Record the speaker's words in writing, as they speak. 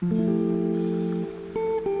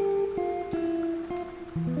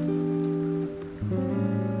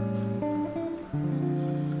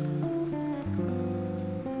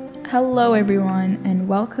Hello everyone, and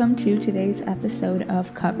welcome to today's episode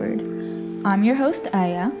of Covered. I'm your host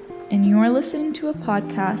Aya, and you're listening to a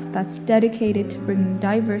podcast that's dedicated to bringing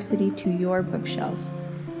diversity to your bookshelves.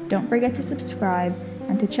 Don't forget to subscribe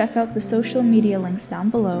and to check out the social media links down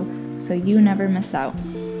below so you never miss out.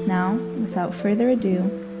 Now, without further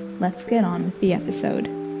ado, let's get on with the episode.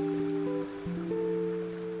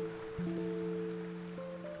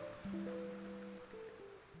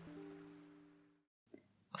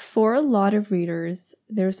 For a lot of readers,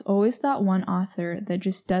 there's always that one author that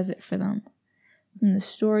just does it for them. From the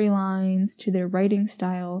storylines to their writing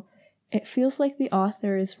style, it feels like the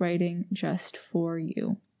author is writing just for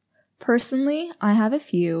you. Personally, I have a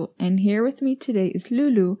few, and here with me today is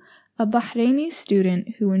Lulu, a Bahraini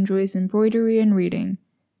student who enjoys embroidery and reading.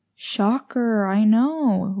 Shocker, I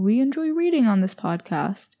know, we enjoy reading on this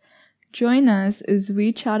podcast. Join us as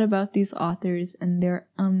we chat about these authors and their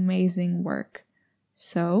amazing work.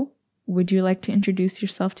 So, would you like to introduce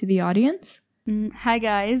yourself to the audience? Hi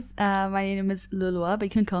guys, my name is Lulua, but you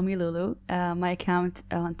can call me Lulu. My account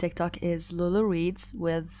on TikTok is Lulu Reads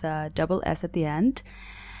with double S at the end.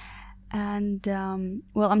 And,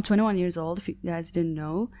 I'm 21 years old, if you guys didn't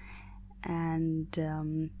know.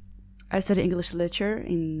 And I study English literature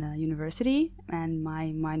in university, and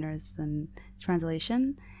my minor is in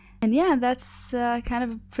translation. And yeah, that's kind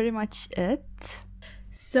of pretty much it.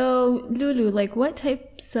 So, Lulu, what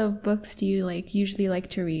types of books do you usually like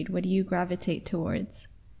to read? What do you gravitate towards?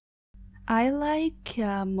 I like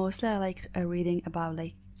reading about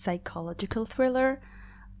psychological thriller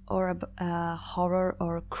or horror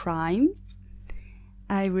or crimes.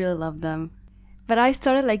 I really love them. But I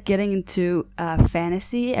started getting into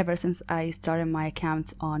fantasy ever since I started my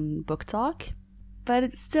account on Book Talk.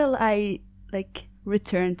 But still, I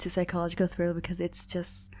return to psychological thriller because it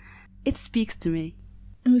speaks to me.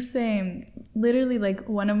 Oh, same. Literally,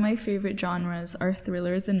 one of my favorite genres are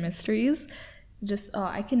thrillers and mysteries.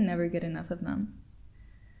 I can never get enough of them.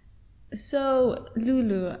 So,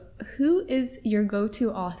 Lulu, who is your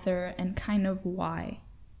go-to author and kind of why?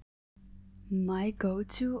 My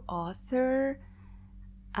go-to author?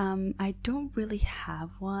 I don't really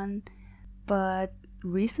have one, but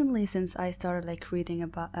recently, since I started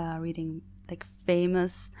reading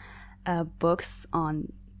famous books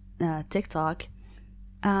on TikTok,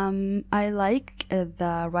 I like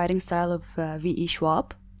the writing style of V.E.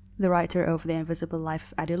 Schwab, the writer of The Invisible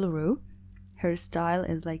Life of Addie LaRue. Her style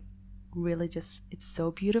is really it's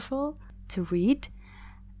so beautiful to read.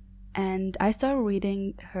 And I started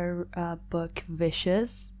reading her book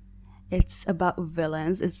Vicious. It's about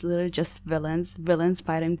villains. It's literally just villains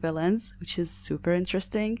fighting villains, which is super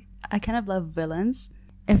interesting. I kind of love villains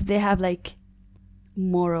if they have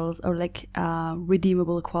morals or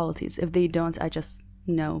redeemable qualities. If they don't, I just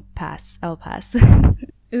no, pass. I'll pass.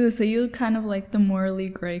 Ooh, so you kind of like the morally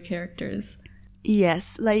gray characters.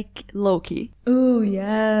 Yes, like Loki. Ooh,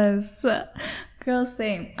 yes. Girl,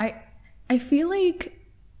 same. I feel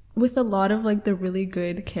with a lot of the really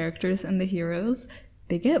good characters and the heroes,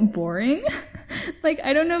 they get boring.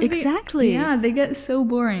 I don't know if exactly. They get so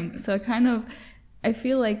boring. So I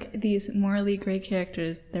feel these morally gray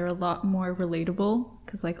characters, they're a lot more relatable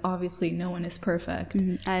because obviously no one is perfect.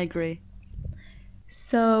 Mm-hmm, I agree.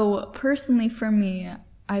 So personally for me,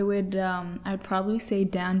 I'd probably say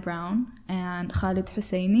Dan Brown and Khalid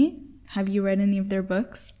Hosseini. Have you read any of their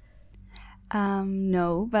books?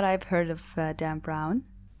 No, but I've heard of Dan Brown.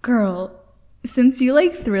 Girl, since you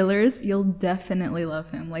like thrillers, you'll definitely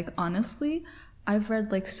love him. Honestly, I've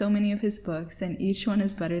read so many of his books and each one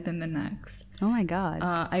is better than the next. Oh my god.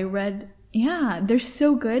 They're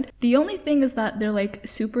so good. The only thing is that they're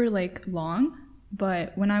super long.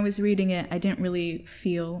 But when I was reading it, I didn't really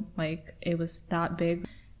feel it was that big.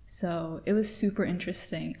 So it was super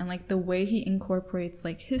interesting. And the way he incorporates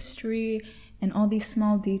history and all these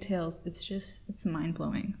small details, it's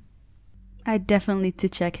mind-blowing. I definitely need to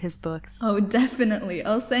check his books. Oh, definitely.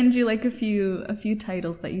 I'll send you a few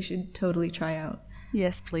titles that you should totally try out.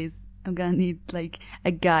 Yes, please. I'm gonna need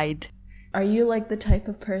a guide. Are you the type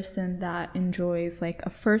of person that enjoys a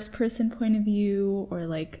first person point of view or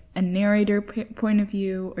a narrator point of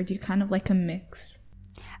view, or do you kind of like a mix?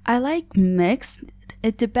 I like mixed.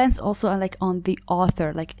 It depends also on the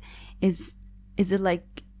author. Is it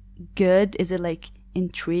good? Is it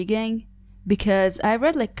intriguing? Because I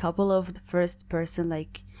read couple of the first person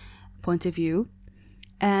point of view,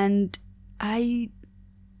 and they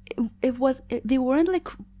weren't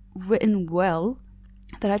written well,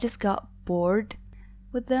 that I just got bored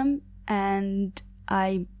with them, and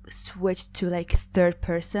I switched to third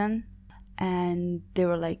person, and they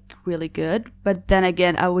were like really good. But then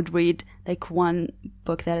again, I would read like one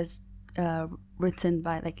book that is written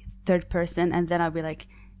by like third person, and then I'll be like,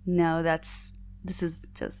 no, this is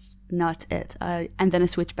just not it. And then I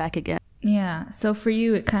switch back again. Yeah, so for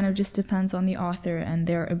you, it kind of just depends on the author and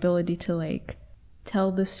their ability to like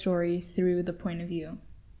tell the story through the point of view.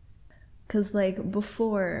 Because like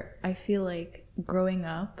before, I feel like growing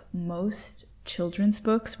up, most children's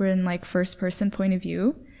books were in like first person point of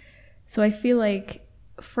view. So I feel like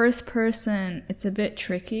first person, it's a bit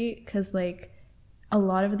tricky because like a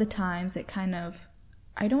lot of the times it kind of,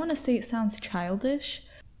 I don't want to say it sounds childish.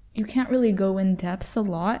 You can't really go in depth a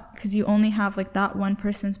lot because you only have like that one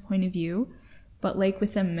person's point of view. But like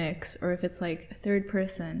with a mix, or if it's like third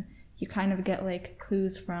person, you kind of get like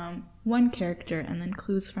clues from one character and then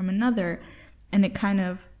clues from another. And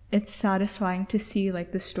it's satisfying to see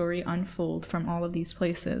like the story unfold from all of these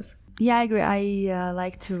places. Yeah, I agree. I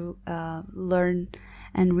like to learn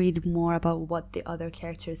and read more about what the other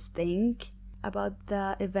characters think about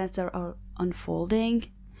the events that are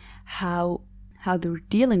unfolding, how they're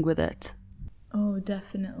dealing with it. Oh,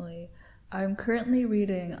 definitely. I'm currently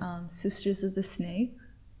reading Sisters of the Snake.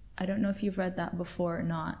 I don't know if you've read that before or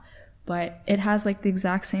not, but it has like the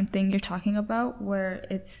exact same thing you're talking about, where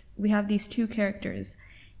we have these two characters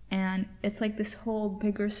and it's like this whole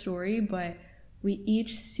bigger story, but we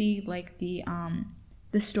each see like the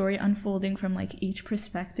story unfolding from like each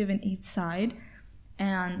perspective and each side.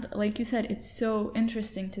 And like you said, it's so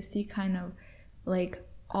interesting to see kind of like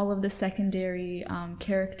all of the secondary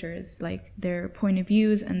characters, like their point of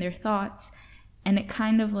views and their thoughts. And it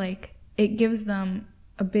kind of like, it gives them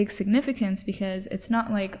a big significance because it's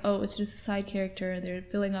not like, oh, it's just a side character, they're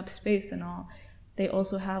filling up space and all. They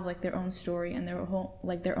also have like their own story and their whole,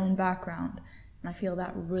 like their own background. And I feel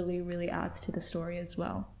that really, really adds to the story as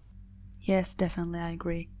well. Yes, definitely, I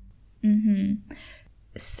agree. Mm-hmm.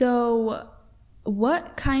 So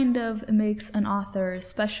what kind of makes an author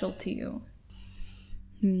special to you?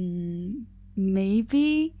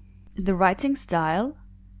 Maybe the writing style.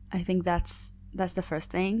 I think that's the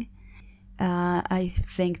first thing. I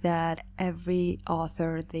think that every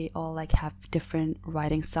author, they all like have different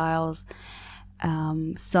writing styles.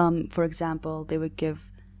 Some, for example, they would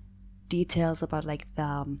give details about like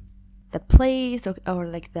the place or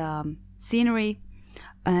like the scenery,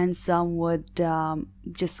 and some would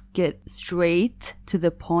just get straight to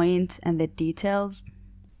the point and the details.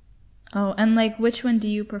 Oh, and like which one do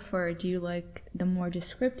you prefer? Do you like the more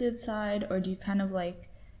descriptive side, or do you kind of like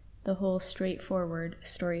the whole straightforward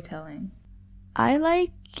storytelling? I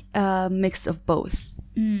like a mix of both.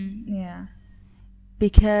 Yeah.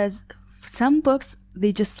 Because some books,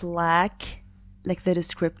 they just lack like the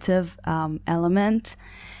descriptive element,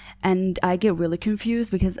 and I get really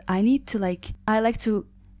confused because I like to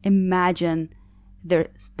imagine the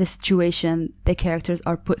situation the characters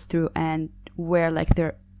are put through and where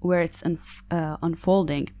it's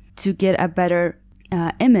unfolding to get a better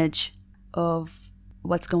image of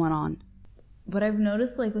what's going on. But I've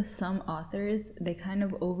noticed like with some authors, they kind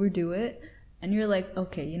of overdo it. And you're like,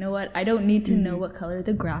 okay, you know what? I don't need to know what color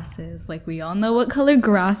the grass is. Like, we all know what color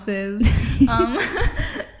grass is.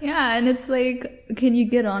 Yeah, and it's like, can you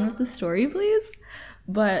get on with the story, please?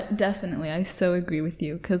 But definitely, I so agree with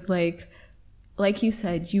you. Because like you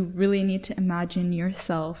said, you really need to imagine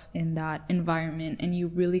yourself in that environment. And you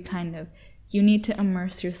really you need to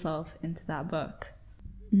immerse yourself into that book.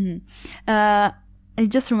 It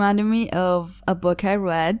just reminded me of a book I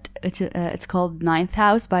read. It's called Ninth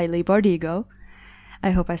House by Leigh Bardugo. I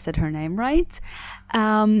hope I said her name right.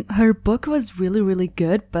 Her book was really, really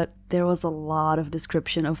good, but there was a lot of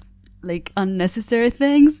description of like unnecessary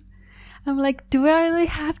things. I'm like, do I really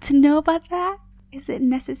have to know about that? Is it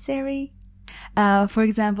necessary? For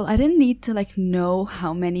example, I didn't need to like know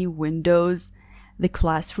how many windows the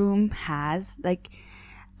classroom has. Like,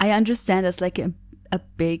 I understand it's like a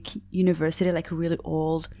big university, like really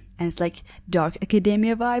old, and it's like dark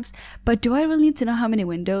academia vibes, but do I really need to know how many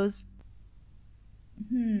windows?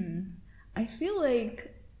 I feel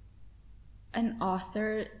like an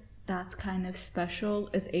author that's kind of special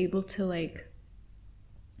is able to like,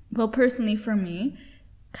 well, personally for me,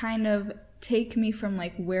 kind of take me from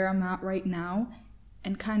like where I'm at right now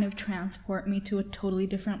and kind of transport me to a totally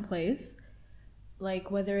different place. Like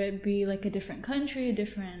whether it be like a different country, a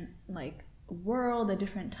different like world, a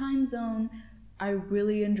different time zone. I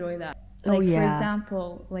really enjoy that. Like, for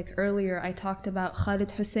example, like earlier I talked about Khalid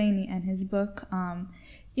Hosseini and his book.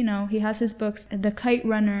 He has his books, The Kite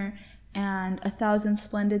Runner and 1,000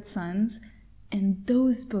 Splendid Suns. And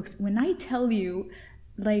those books, when I tell you,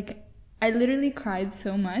 like, I literally cried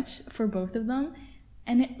so much for both of them.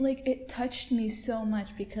 And it touched me so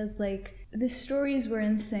much because like the stories were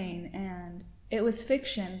insane and it was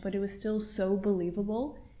fiction, but it was still so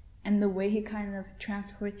believable. And the way he kind of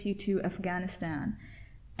transports you to Afghanistan.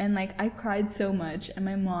 And like I cried so much, and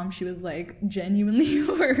my mom, she was like genuinely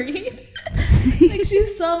worried. Like she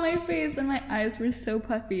saw my face and my eyes were so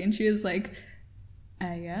puffy, and she was like,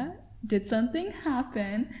 Aya, did something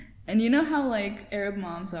happen? And you know how like Arab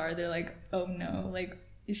moms are, they're like, oh no, like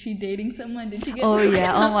is she dating someone? Did she get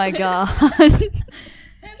Oh my god.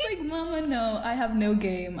 And it's like, Mama, no, I have no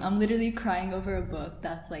game. I'm literally crying over a book.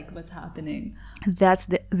 That's like what's happening. That's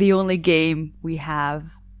the only game we have.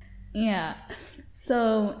 Yeah.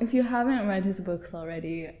 So if you haven't read his books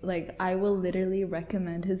already, like I will literally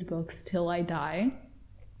recommend his books till I die.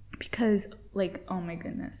 Because like, oh my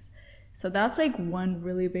goodness. So that's like one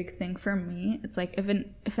really big thing for me. It's like if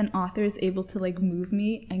an author is able to like move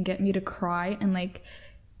me and get me to cry and like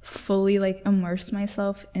fully like immerse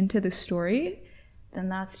myself into the story, then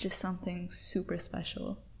that's just something super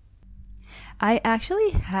special. I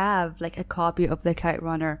actually have like a copy of The Kite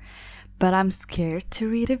Runner, but I'm scared to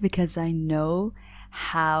read it because I know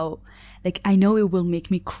I know it will make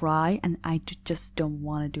me cry, and I just don't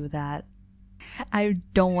want to do that. I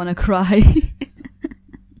don't want to cry.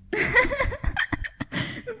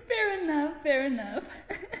 Fair enough.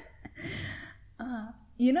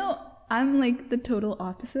 You know, I'm like the total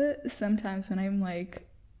opposite. Sometimes when I'm like,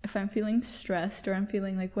 if I'm feeling stressed or I'm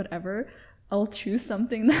feeling like whatever, I'll choose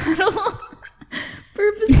something that'll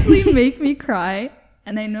purposefully make me cry.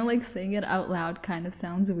 And I know like saying it out loud kind of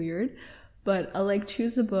sounds weird, but I'll like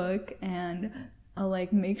choose a book and I'll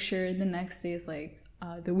like make sure the next day is like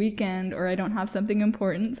the weekend, or I don't have something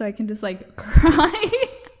important, so I can just like cry.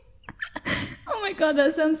 Oh my god,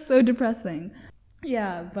 that sounds so depressing.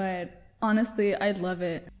 Yeah, but honestly, I love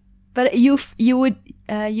it. But you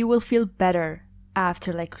will feel better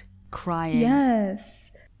after like crying. Yes.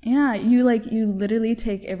 Yeah, you literally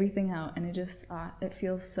take everything out, and it just it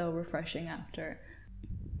feels so refreshing after.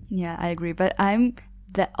 Yeah, I agree, but I'm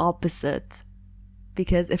the opposite,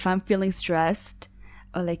 because if I'm feeling stressed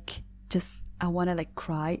or like just I want to like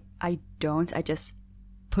cry, I just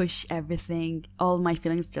push everything, all my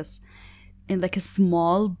feelings just in like a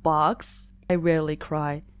small box. I rarely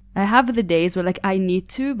cry. I have the days where like I need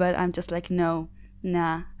to, but I'm just like, nah,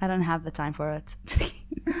 I don't have the time for it.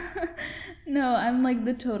 No, I'm like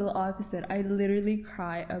the total opposite. I literally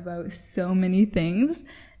cry about so many things,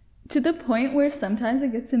 to the point where sometimes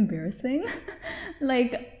it gets embarrassing.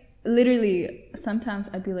 Like literally sometimes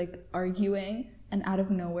I'd be like arguing, and out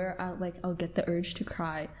of nowhere I'll get the urge to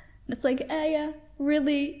cry. And it's like, yeah,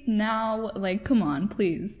 really? Now? Like, come on,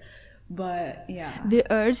 please. But yeah. The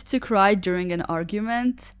urge to cry during an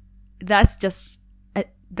argument, that's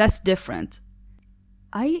different.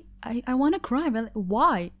 I want to cry, but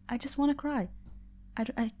why? I just want to cry.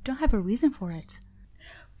 I don't have a reason for it.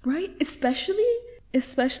 Right?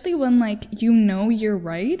 Especially when like you know you're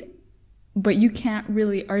right, but you can't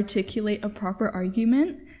really articulate a proper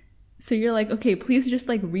argument. So you're like, okay, please just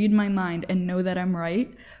like read my mind and know that I'm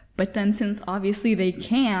right. But then since obviously they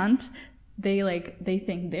can't, they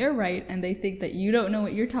think they're right, and they think that you don't know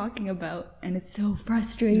what you're talking about, and it's so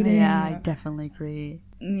frustrating. Yeah, I definitely agree.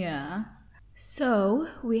 Yeah. So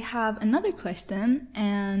we have another question,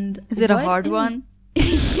 and is it a hard one?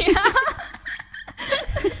 Yeah.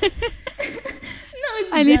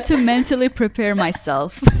 I need to mentally prepare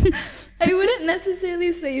myself. I wouldn't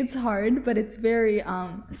necessarily say it's hard, but it's very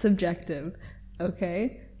subjective.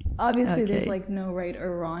 Okay? Obviously, there's like no right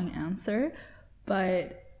or wrong answer,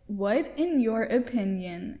 but what, in your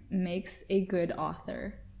opinion, makes a good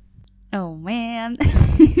author? Oh man.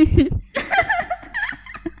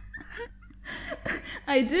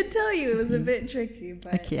 I did tell you it was a bit tricky,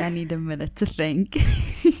 but okay, I need a minute to think.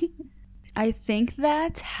 I think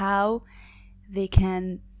that how they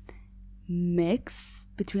can mix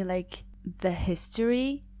between like the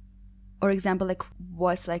history, or example like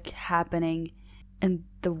what's like happening in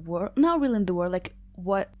the world, not really in the world, like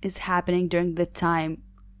what is happening during the time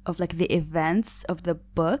of like the events of the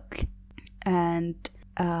book, and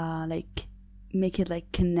like make it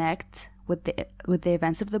like connect with the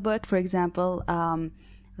events of the book. For example,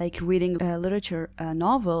 like reading literature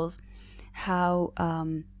novels, how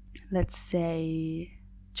let's say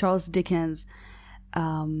Charles Dickens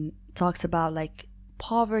talks about like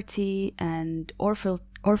poverty and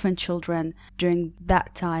orphan children during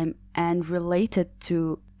that time, and related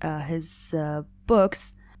to his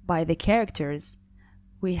books by the characters.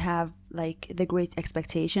 We have like The Great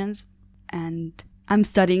Expectations, and I'm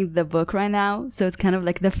studying the book right now, so it's kind of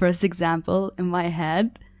like the first example in my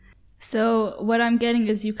head. So what I'm getting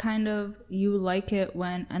is you like it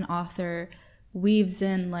when an author weaves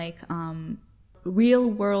in like real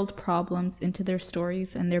world problems into their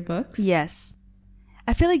stories and their books. Yes.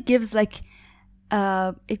 I feel it gives like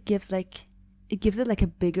it gives it like a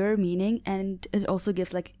bigger meaning, and it also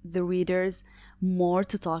gives like the readers more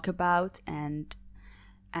to talk about and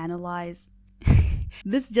analyze.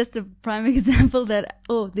 This is just a prime example that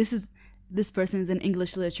this person is an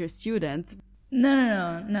English literature student.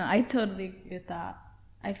 No, I totally get that.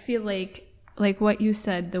 I feel like what you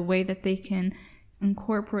said, the way that they can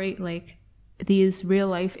incorporate like these real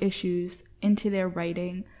life issues into their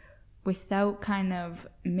writing without kind of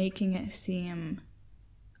making it seem,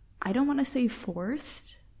 I don't want to say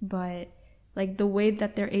forced, but like the way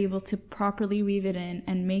that they're able to properly weave it in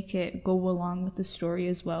and make it go along with the story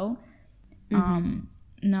as well.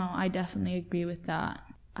 No, I definitely agree with that.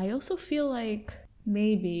 I also feel like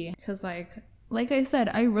maybe, because like I said,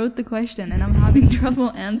 I wrote the question and I'm having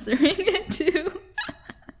trouble answering it too.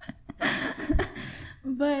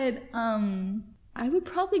 But I would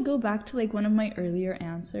probably go back to like one of my earlier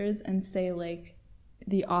answers and say like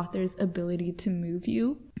the author's ability to move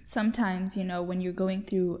you. Sometimes, you know, when you're going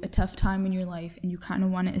through a tough time in your life and you kind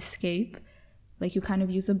of want to escape, like you kind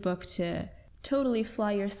of use a book to totally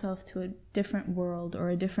fly yourself to a different world or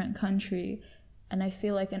a different country. And I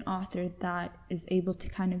feel like an author that is able to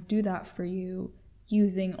kind of do that for you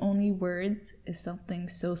using only words is something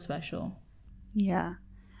so special. Yeah.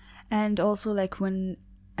 And also like when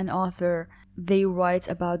an author, they write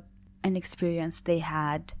about an experience they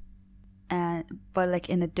had, but like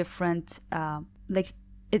in a different like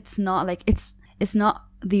it's not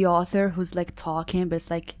the author who's like talking, but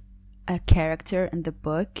it's like a character in the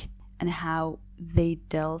book and how they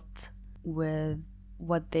dealt with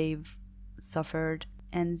what they've suffered.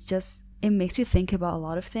 And it makes you think about a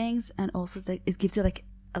lot of things, and also it gives you like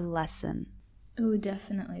a lesson. Oh,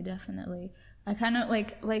 definitely. I kind of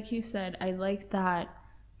like you said, I like that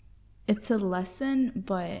it's a lesson,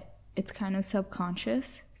 but it's kind of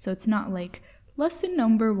subconscious. So it's not like lesson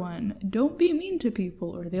number 1, don't be mean to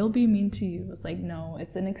people or they'll be mean to you. It's like, no,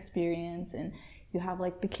 it's an experience, and you have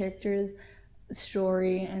like the character's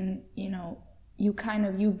story, and you know, you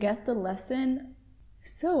get the lesson.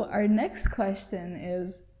 So our next question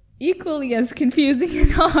is equally as confusing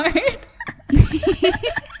and hard.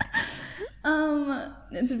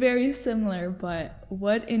 It's very similar, but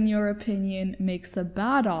what in your opinion makes a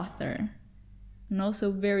bad author? And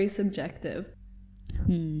also very subjective.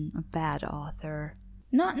 A bad author.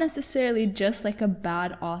 Not necessarily just like a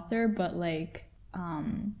bad author, but like,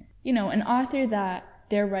 you know, an author that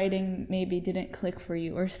their writing maybe didn't click for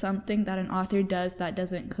you, or something that an author does that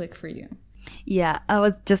doesn't click for you. Yeah, I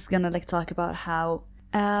was just gonna like talk about how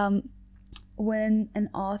when an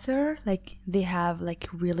author, like they have like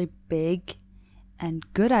really big and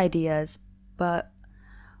good ideas, but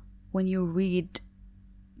when you read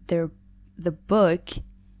the book,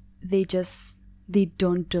 they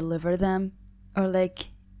don't deliver them, or like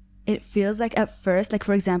it feels like at first, like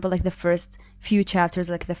for example, like the first few chapters,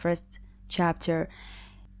 like the first chapter,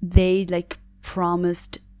 they like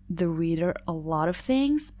promised the reader a lot of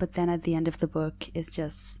things, but then at the end of the book it's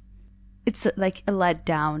like a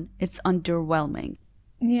letdown. It's underwhelming.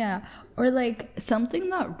 Yeah, or like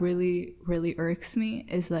something that really, really irks me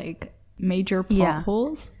is like major plot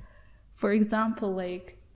holes. For example,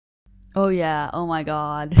 like... Oh yeah, oh my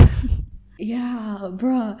god. Yeah,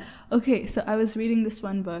 bruh. Okay, so I was reading this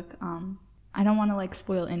one book. I don't want to like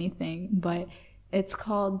spoil anything, but it's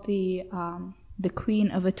called The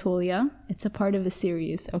Queen of Atolia. It's a part of a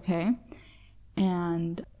series, okay?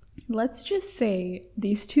 And let's just say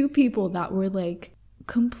these two people that were like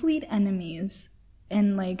complete enemies,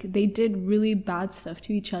 and like they did really bad stuff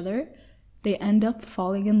to each other, they end up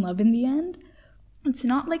falling in love in the end. It's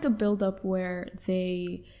not like a build-up where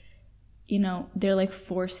they, you know, they're like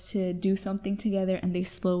forced to do something together and they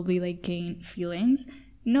slowly like gain feelings.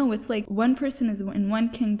 No, it's like one person is in one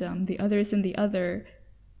kingdom, the other is in the other,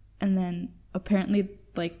 and then apparently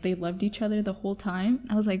like they loved each other the whole time.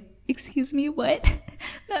 I was like, excuse me, what?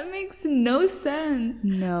 That makes no sense.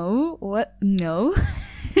 No, what? No.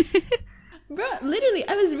 Bro, literally,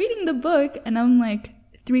 I was reading the book and I'm like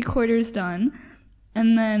 3/4 done.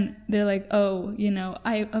 And then they're like, oh, you know,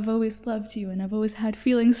 I've always loved you and I've always had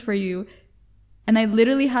feelings for you. And I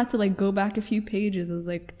literally had to like go back a few pages. I was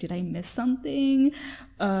like, did I miss something?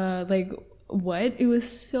 Like, what? It was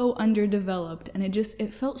so underdeveloped, and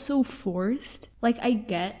it felt so forced. Like, I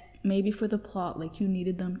get maybe for the plot, like you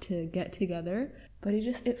needed them to get together, but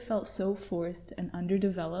it felt so forced and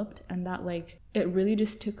underdeveloped, and that like it really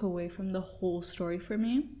just took away from the whole story for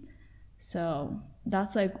me. So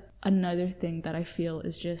that's like another thing that I feel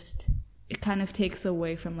is just, it kind of takes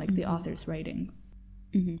away from like the author's writing.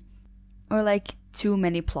 Or like too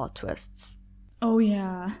many plot twists. Oh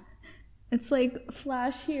yeah, it's like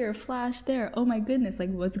flash here, flash there. Oh my goodness,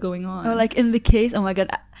 like what's going on? Or like in the case, oh my god,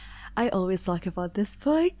 I always talk about this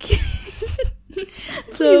book.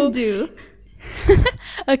 Please do.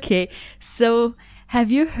 Okay, so have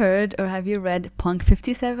you heard or have you read Punk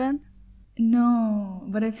 57? No,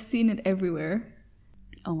 but I've seen it everywhere.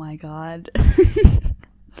 Oh my god.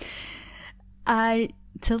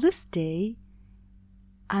 Till this day,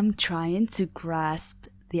 I'm trying to grasp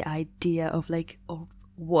the idea of like of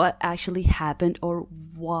what actually happened, or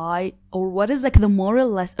why, or what is like the moral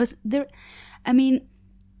lesson. I mean,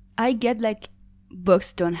 I get like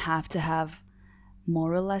books don't have to have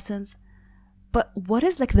moral lessons, but what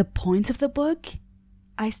is like the point of the book?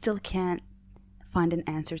 I still can't find an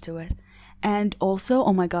answer to it. And also,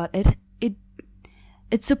 oh my god,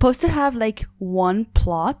 it's supposed to have like one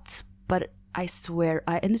plot, but I swear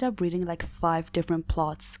I ended up reading like 5 different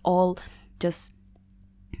plots, all just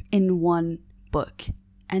in one book,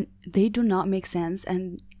 and they do not make sense.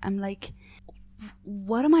 And I'm like,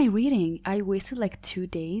 what am I reading? I wasted like 2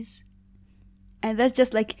 days, and that's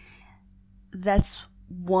just like, that's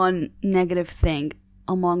one negative thing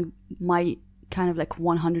among my kind of like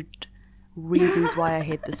 100 reasons why I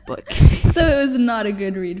hate this book. So it was not a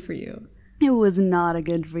good read for you. It was not a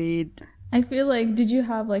good read. I feel like, did you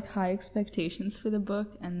have like high expectations for the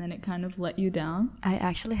book and then it kind of let you down? I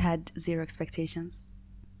actually had 0 expectations.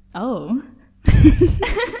 Oh.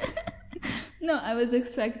 No, I was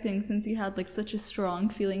expecting, since you had like such a strong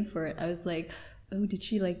feeling for it, I was like, oh, did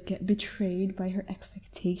she like get betrayed by her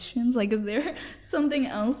expectations? Like, is there something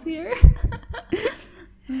else here?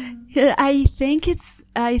 Yeah, I think it's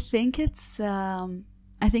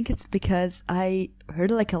because I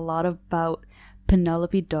heard like a lot about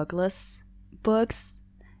Penelope Douglas books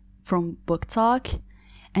from Book Talk,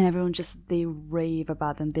 and everyone just, they rave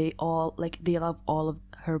about them. They love all of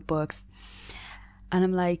her books, and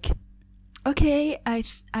I'm like, okay, I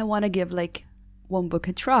want to give like one book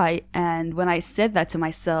a try. And when I said that to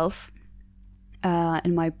myself,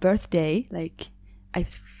 in my birthday, like I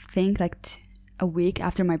think like a week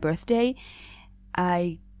after my birthday,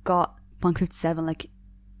 I got Punk 57 like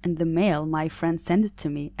in the mail. My friend sent it to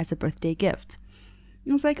me as a birthday gift.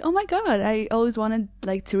 I was like, oh my god, I always wanted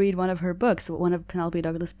like to read one of her books, one of Penelope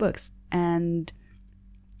Douglas' books. And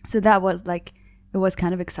so that was like, it was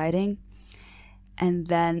kind of exciting. And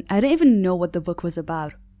then I didn't even know what the book was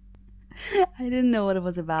about. I didn't know what it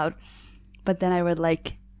was about. But then I read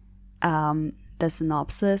like the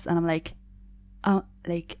synopsis, and I'm like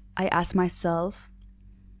I asked myself,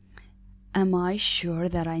 am I sure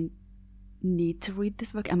that I need to read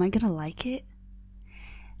this book? Am I gonna like it?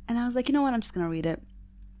 And I was like, you know what, I'm just gonna read it.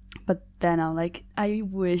 But then I'm like, I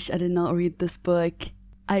wish I did not read this book.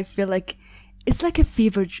 I feel like it was like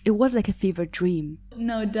a fever dream.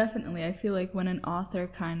 No, definitely. I feel like when an author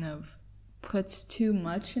kind of puts too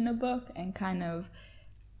much in a book and kind of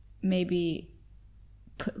maybe,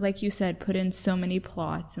 like you said, put in so many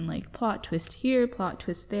plots and like plot twist here, plot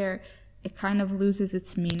twist there, it kind of loses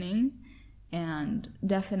its meaning. And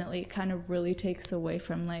definitely it kind of really takes away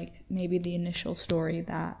from like maybe the initial story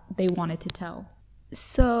that they wanted to tell.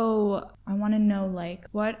 So I want to know, like,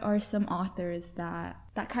 what are some authors that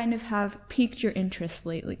kind of have piqued your interest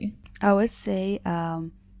lately? I would say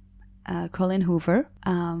Colleen Hoover.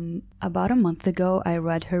 About a month ago, I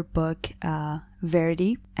read her book,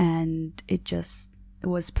 Verity, and it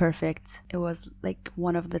was perfect. It was like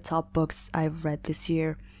one of the top books I've read this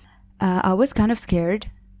year. I was kind of scared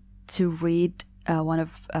to read one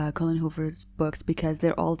of Colleen Hoover's books because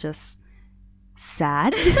they're all just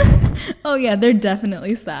sad. Oh yeah, they're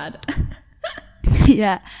definitely sad.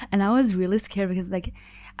 Yeah, and I was really scared because like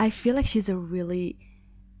I feel like she's a really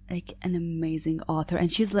like an amazing author,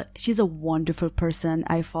 and she's a wonderful person.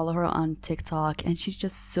 I follow her on TikTok, and she's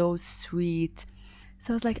just so sweet.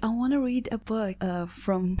 So I was like, I want to read a book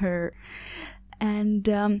from her,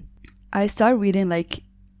 and I started reading like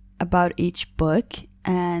about each book,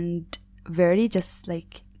 and Verity just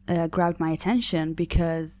like grabbed my attention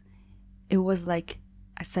because it was like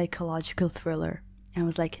a psychological thriller. And I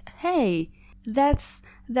was like, hey, that's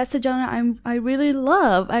a genre I really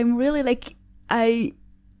love. I'm really like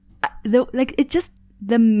it just,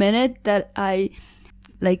 the minute that I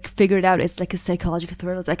like figured out it's like a psychological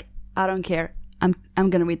thriller, it's like, I don't care. I'm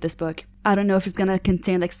gonna read this book. I don't know if it's gonna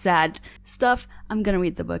contain like sad stuff. I'm gonna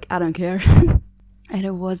read the book. I don't care. And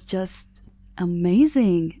it was just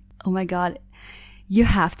amazing. Oh my god, you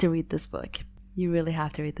have to read this book. You really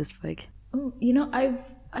have to read this book. Oh, you know,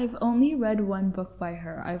 I've only read one book by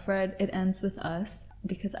her. I've read It Ends With Us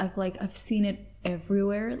because I've seen it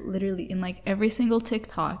everywhere, literally in like every single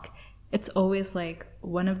TikTok. It's always like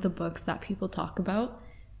one of the books that people talk about.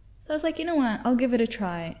 So I was like, you know what, I'll give it a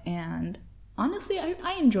try. And honestly,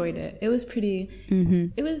 I enjoyed it. It was pretty,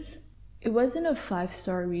 it wasn't a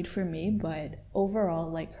 5-star read for me, but overall,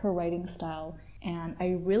 like her writing style. And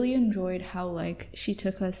I really enjoyed how like she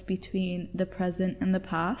took us between the present and the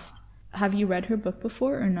past. Have you read her book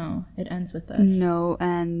before or no? It Ends With Us. No,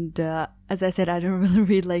 and as I said, I don't really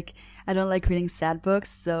read like, I don't like reading sad books.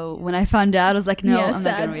 So when I found out, I was like, no, yeah, I'm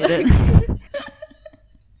not going to read it.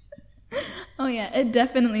 Oh yeah, it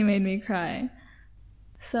definitely made me cry.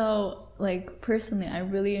 So like personally, I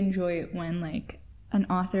really enjoy it when like an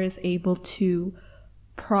author is able to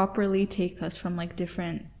properly take us from like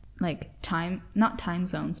different like not time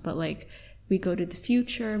zones, but like we go to the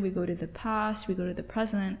future, we go to the past, we go to the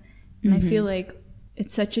present. And I feel like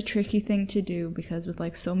it's such a tricky thing to do because with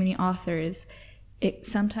like so many authors, it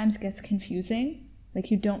sometimes gets confusing. Like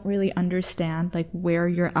you don't really understand like where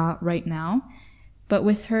you're at right now. But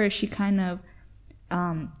with her, she kind of,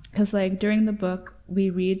 because like during the book, we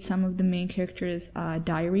read some of the main characters'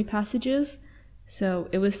 diary passages. So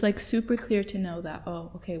it was like super clear to know that, oh,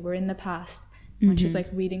 okay, we're in the past when she's like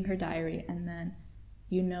reading her diary. And then,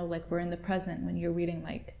 you know, like we're in the present when you're reading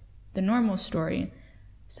like the normal story.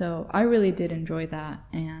 So I really did enjoy that.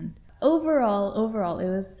 And overall, it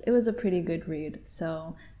was a pretty good read.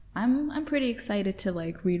 So I'm pretty excited to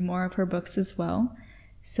like read more of her books as well.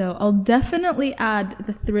 So I'll definitely add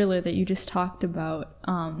the thriller that you just talked about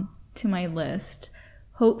to my list.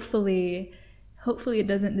 Hopefully it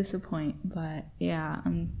doesn't disappoint, but yeah.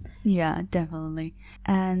 Yeah, definitely.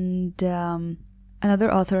 And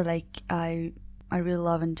another author like I really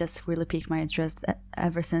love and just really piqued my interest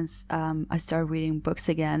ever since I started reading books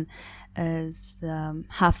again is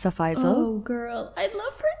Hafsah Faizal. Oh, girl, I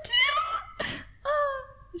love her too.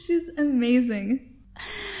 She's amazing.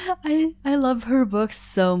 I love her books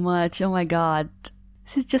so much. Oh my god,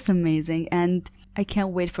 she's just amazing, and I can't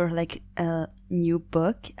wait for like a new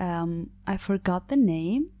book. I forgot the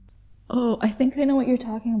name. Oh, I think I know what you're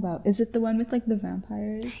talking about. Is it the one with like the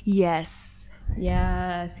vampires? Yes.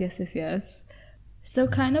 So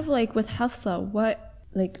kind of like with Hafsah,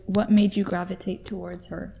 what made you gravitate towards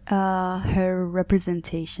her? Her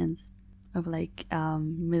representations of like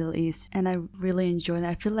Middle East, and I really enjoy it.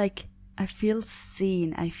 I feel like I feel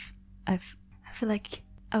seen. I feel like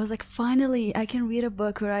I was like, finally I can read a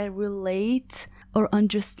book where I relate or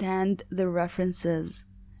understand the references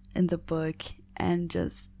in the book, and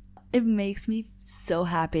just it makes me so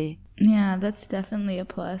happy. Yeah, that's definitely a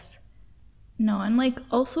plus. No, and like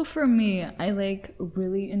also for me, I like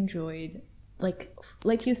really enjoyed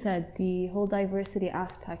like you said, the whole diversity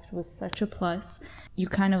aspect was such a plus. You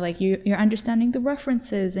kind of like you're understanding the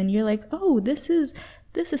references, and you're like, oh, this is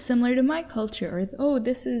similar to my culture, or oh,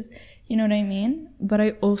 this is, you know what I mean? But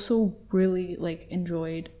I also really like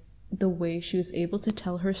enjoyed the way she was able to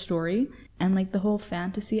tell her story, and like the whole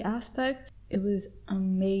fantasy aspect. It was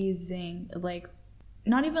amazing. Like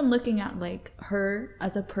not even looking at like her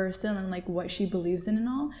as a person and like what she believes in and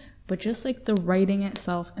all, but just like the writing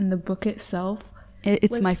itself and the book itself.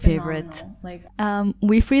 It's my phenomenal. Favorite. Like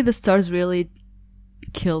We Free the Stars really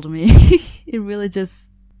killed me. It really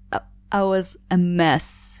just I was a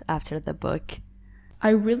mess after the book. I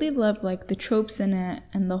really loved like the tropes in it,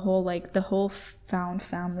 and the whole found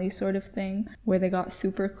family sort of thing where they got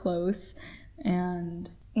super close, and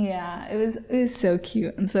yeah, it was so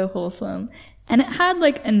cute and so wholesome, and it had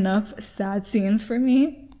like enough sad scenes for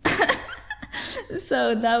me.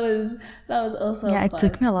 So that was also yeah. a It plus.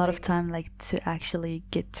 took me a lot of time like to actually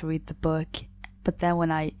get to read the book, but then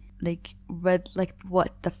when I like read like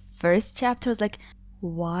the first chapter, I was like,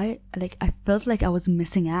 why? Like I felt like I was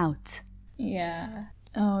missing out. Yeah.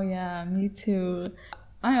 Oh yeah, me too.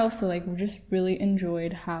 I also like just really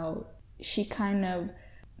enjoyed how she kind of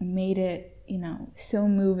made it, you know, so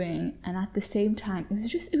moving, and at the same time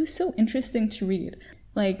it was so interesting to read.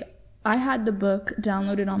 Like I had the book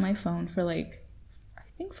downloaded on my phone for like I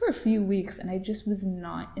think for a few weeks, and I just was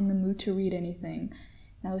not in the mood to read anything.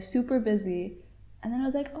 And I was super busy, and then I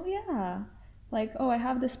was like, oh yeah, like, oh, I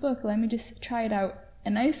have this book, let me just try it out.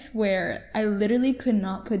 And I swear, I literally could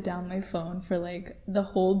not put down my phone for like the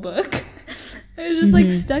whole book. I was just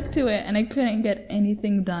like stuck to it, and I couldn't get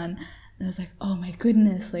anything done. And I was like, oh my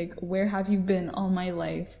goodness, like where have you been all my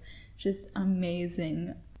life? Just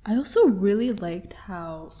amazing. I also really liked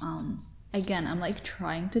how, again, I'm like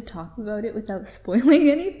trying to talk about it without spoiling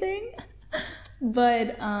anything.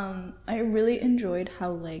 But I really enjoyed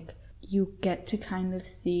how like you get to kind of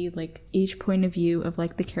see like each point of view of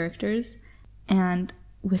like the characters, and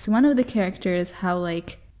with one of the characters,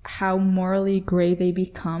 how morally gray they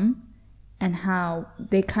become and how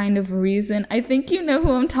they kind of reason. I think you know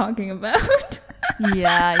who I'm talking about.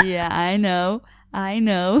 Yeah, I know.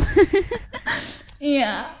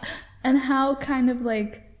 Yeah. And how kind of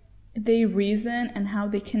like they reason and how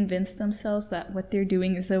they convince themselves that what they're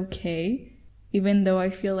doing is okay, even though I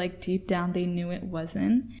feel like deep down they knew it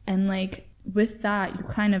wasn't. And like with that, you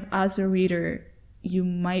kind of, as a reader, you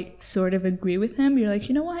might sort of agree with him. You're like,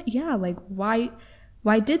 you know what? Yeah, like why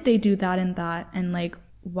did they do that and that? And like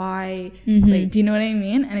why, like, do you know what I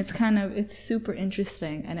mean? And it's super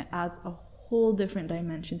interesting, and it adds a whole different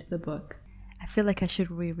dimension to the book. I feel like I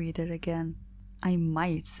should reread it again. I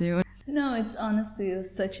might soon. No, it's honestly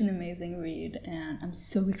such an amazing read, and I'm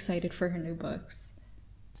so excited for her new books.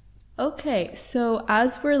 Okay, so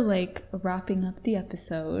as we're like wrapping up the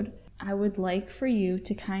episode, I would like for you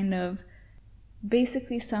to kind of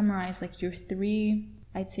basically summarize like your three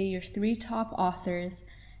top authors,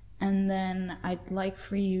 and then I'd like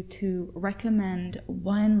for you to recommend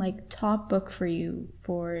one like top book for you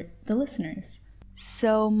for the listeners.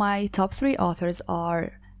 So my top 3 authors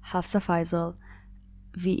are Hafsah Faizal,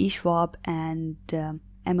 V.E. Schwab, and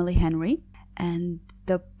Emily Henry. And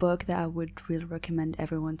the book that I would really recommend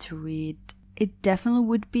everyone to read, it definitely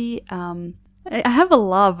would be, I have a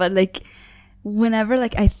lot, but like whenever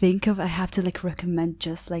like I think of, I have to like recommend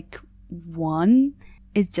just like one,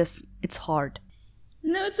 it's hard.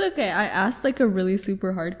 No, it's okay. I asked like a really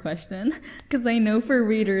super hard question because I know for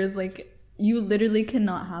readers, like you literally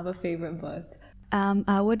cannot have a favorite book.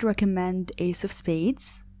 I would recommend Ace of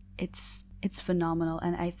Spades. It's phenomenal,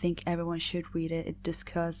 and I think everyone should read it. It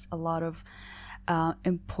discusses a lot of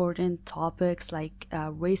important topics like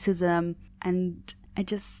racism, and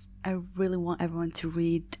I really want everyone to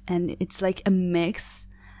read. And it's like a mix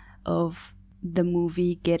of the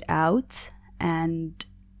movie Get Out and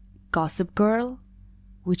Gossip Girl,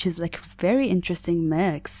 which is like a very interesting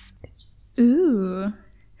mix. Ooh.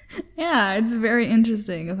 Yeah, it's very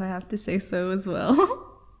interesting, if I have to say so as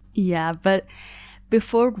well. Yeah, but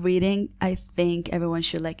before reading, I think everyone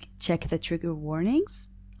should like check the trigger warnings,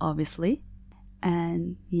 obviously.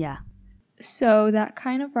 And yeah. So that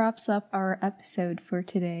kind of wraps up our episode for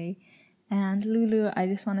today. And Lulu, I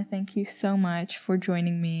just want to thank you so much for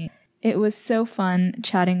joining me. It was so fun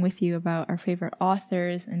chatting with you about our favorite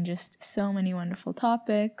authors and just so many wonderful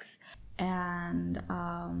topics. And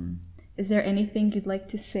is there anything you'd like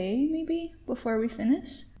to say maybe before we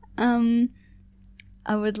finish?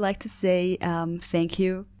 I would like to say thank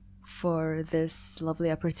you for this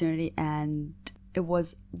lovely opportunity, and it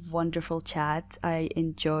was wonderful chat. I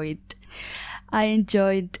enjoyed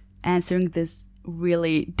answering these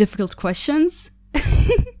really difficult questions,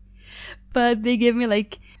 but they gave me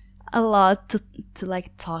like a lot to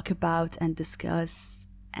like talk about and discuss,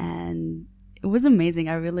 and it was amazing.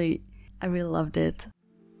 I really loved it.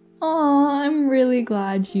 Oh, I'm really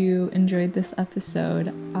glad you enjoyed this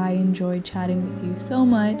episode. I enjoyed chatting with you so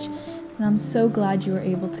much, and I'm so glad you were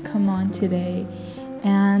able to come on today.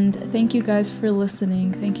 And thank you guys for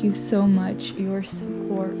listening. Thank you so much. Your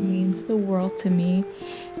support means the world to me.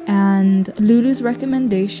 And Lulu's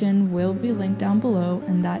recommendation will be linked down below,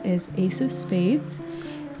 and that is Ace of Spades.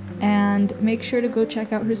 And make sure to go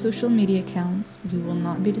check out her social media accounts. You will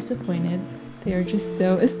not be disappointed. They are just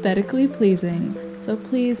so aesthetically pleasing. So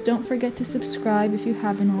please don't forget to subscribe if you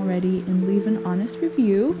haven't already, and leave an honest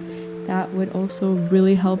review. That would also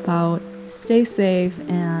really help out. Stay safe,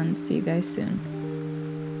 and see you guys soon.